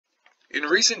In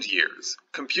recent years,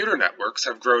 computer networks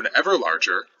have grown ever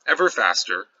larger, ever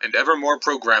faster, and ever more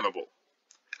programmable.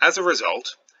 As a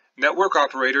result, network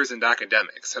operators and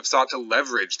academics have sought to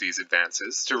leverage these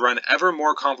advances to run ever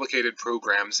more complicated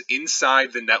programs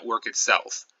inside the network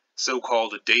itself,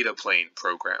 so-called data plane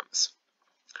programs.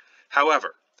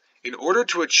 However, in order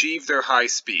to achieve their high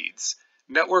speeds,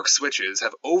 network switches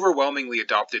have overwhelmingly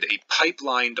adopted a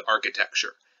pipelined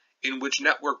architecture, in which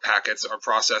network packets are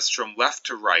processed from left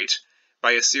to right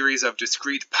by a series of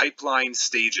discrete pipeline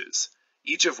stages,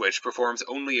 each of which performs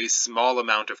only a small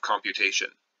amount of computation.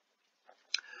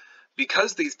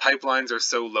 Because these pipelines are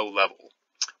so low level,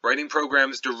 writing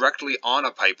programs directly on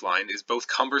a pipeline is both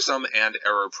cumbersome and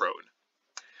error-prone.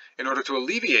 In order to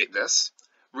alleviate this,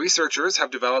 researchers have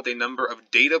developed a number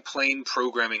of data plane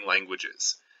programming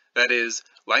languages, that is,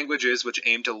 languages which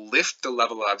aim to lift the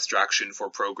level of abstraction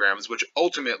for programs which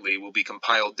ultimately will be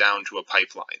compiled down to a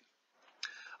pipeline.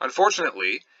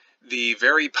 Unfortunately, the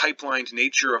very pipelined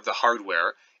nature of the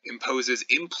hardware imposes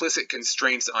implicit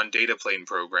constraints on data plane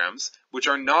programs, which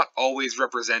are not always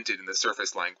represented in the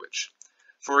surface language.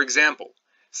 For example,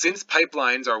 since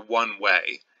pipelines are one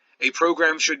way, a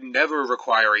program should never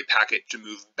require a packet to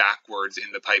move backwards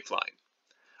in the pipeline.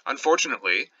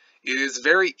 Unfortunately, it is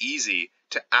very easy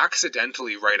to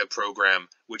accidentally write a program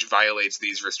which violates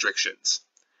these restrictions.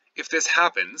 If this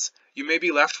happens, you may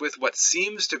be left with what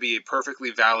seems to be a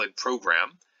perfectly valid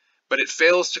program, but it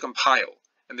fails to compile,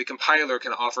 and the compiler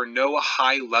can offer no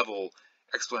high-level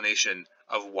explanation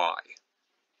of why.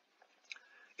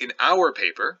 In our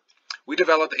paper, we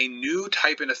developed a new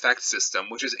type and effect system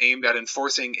which is aimed at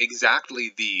enforcing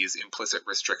exactly these implicit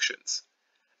restrictions.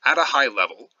 At a high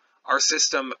level, our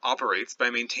system operates by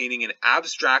maintaining an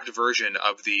abstract version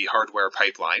of the hardware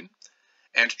pipeline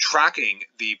and tracking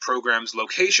the program's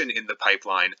location in the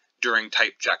pipeline during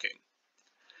type checking.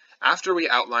 After we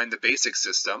outline the basic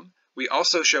system, we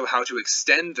also show how to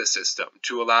extend the system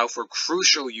to allow for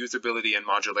crucial usability and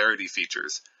modularity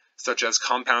features, such as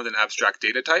compound and abstract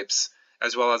data types,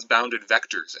 as well as bounded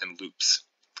vectors and loops.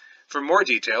 For more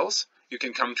details, you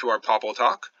can come to our Popple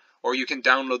talk, or you can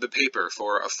download the paper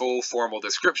for a full formal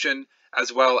description,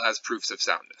 as well as proofs of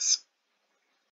soundness.